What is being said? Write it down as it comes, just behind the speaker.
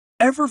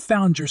Ever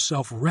found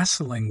yourself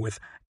wrestling with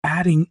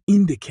adding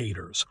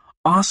indicators,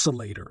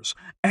 oscillators,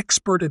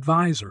 expert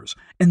advisors,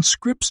 and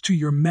scripts to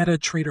your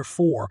MetaTrader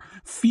 4,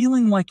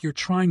 feeling like you're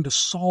trying to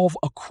solve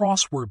a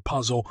crossword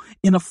puzzle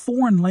in a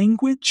foreign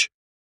language?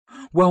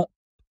 Well,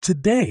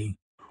 today,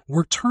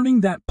 we're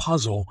turning that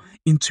puzzle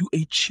into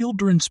a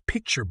children's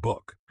picture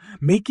book,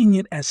 making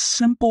it as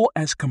simple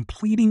as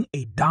completing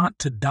a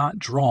dot-to-dot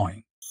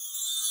drawing.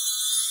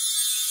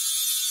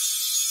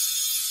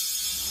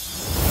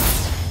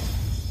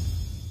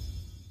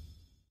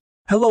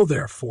 Hello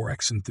there,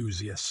 Forex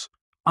enthusiasts.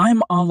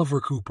 I'm Oliver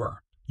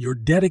Cooper, your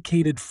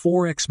dedicated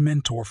Forex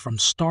mentor from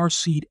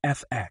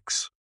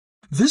StarseedFX.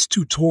 This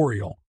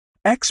tutorial,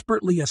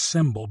 expertly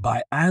assembled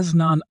by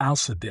Adnan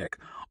Al-Sadiq,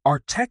 our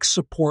tech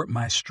support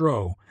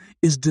maestro,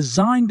 is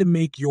designed to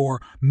make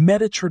your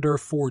MetaTrader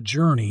 4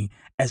 journey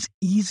as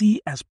easy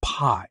as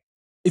pie.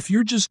 If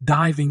you're just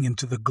diving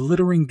into the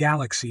glittering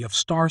galaxy of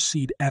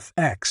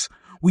StarseedFX,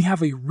 we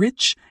have a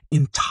rich,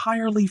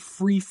 entirely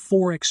free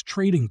Forex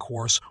trading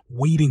course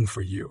waiting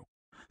for you.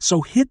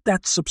 So hit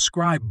that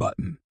subscribe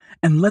button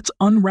and let's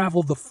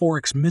unravel the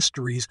Forex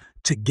mysteries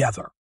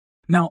together.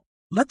 Now,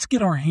 let's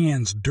get our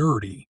hands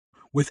dirty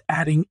with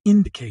adding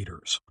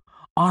indicators,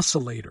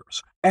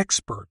 oscillators,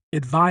 expert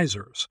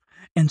advisors,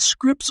 and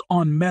scripts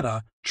on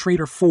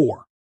MetaTrader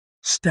 4.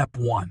 Step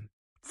 1.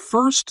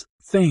 First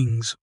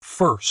things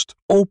first,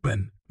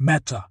 open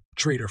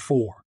MetaTrader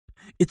 4.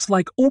 It's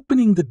like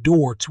opening the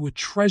door to a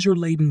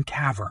treasure-laden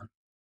cavern.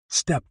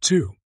 Step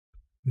 2.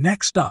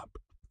 Next up,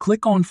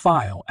 click on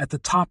File at the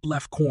top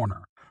left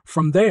corner.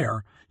 From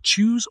there,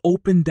 choose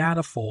Open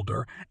Data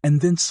Folder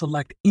and then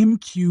select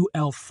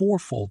MQL4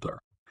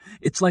 Folder.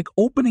 It's like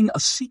opening a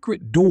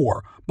secret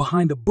door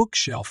behind a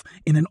bookshelf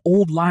in an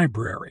old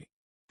library.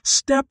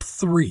 Step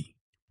 3.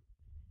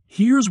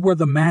 Here's where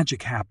the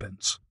magic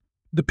happens.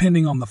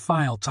 Depending on the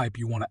file type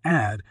you want to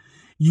add,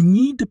 you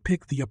need to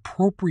pick the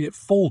appropriate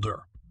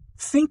folder.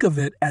 Think of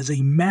it as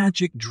a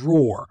magic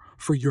drawer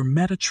for your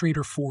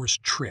MetaTrader 4's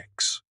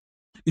tricks.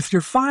 If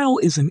your file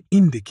is an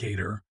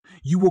indicator,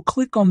 you will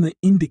click on the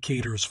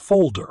Indicators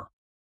folder.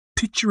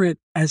 Picture it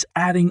as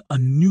adding a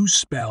new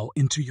spell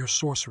into your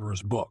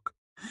sorcerer's book.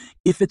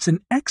 If it's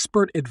an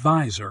expert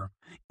advisor,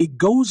 it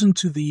goes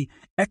into the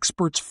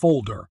Experts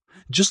folder,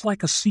 just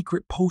like a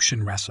secret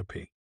potion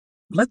recipe.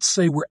 Let's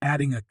say we're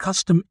adding a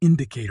custom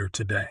indicator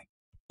today.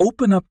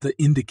 Open up the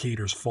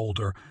Indicators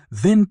folder,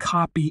 then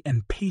copy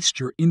and paste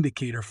your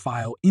indicator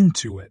file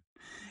into it.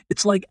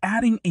 It's like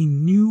adding a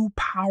new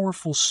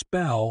powerful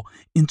spell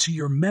into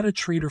your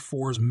MetaTrader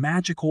 4's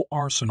magical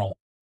arsenal.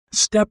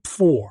 Step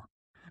 4.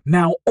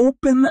 Now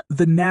open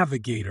the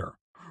navigator.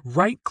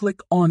 Right-click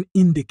on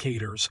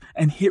Indicators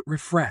and hit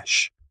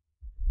Refresh.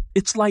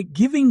 It's like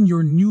giving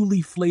your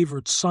newly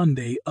flavored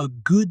sundae a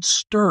good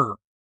stir.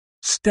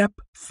 Step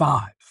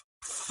 5.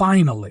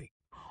 Finally,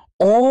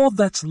 all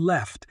that's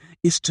left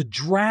is to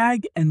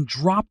drag and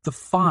drop the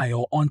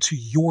file onto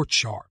your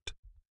chart.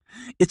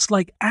 It's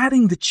like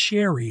adding the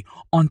cherry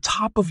on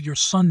top of your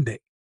sundae,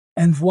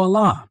 and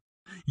voila,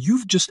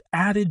 you've just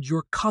added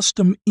your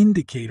custom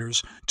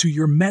indicators to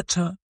your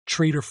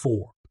MetaTrader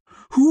 4.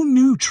 Who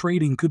knew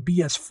trading could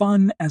be as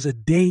fun as a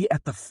day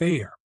at the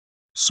fair?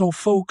 So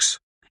folks,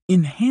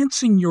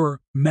 enhancing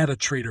your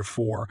MetaTrader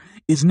 4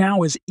 is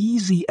now as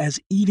easy as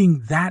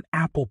eating that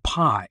apple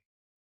pie.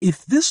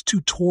 If this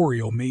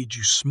tutorial made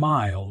you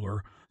smile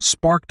or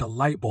sparked a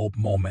light bulb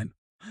moment,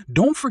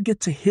 don't forget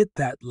to hit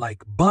that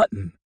like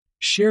button,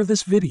 share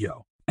this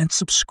video, and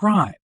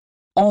subscribe.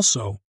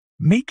 Also,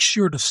 make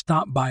sure to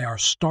stop by our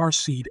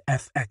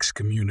StarseedFX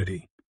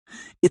community.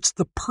 It's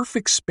the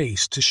perfect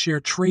space to share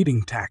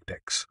trading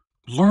tactics,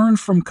 learn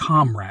from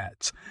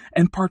comrades,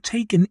 and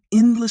partake in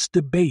endless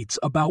debates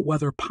about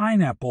whether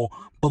pineapple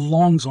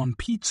belongs on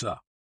pizza.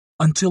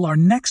 Until our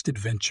next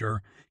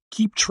adventure,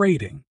 keep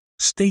trading,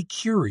 stay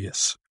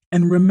curious,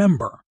 and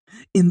remember,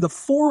 in the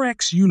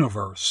Forex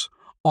universe,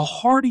 a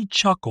hearty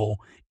chuckle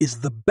is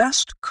the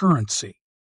best currency.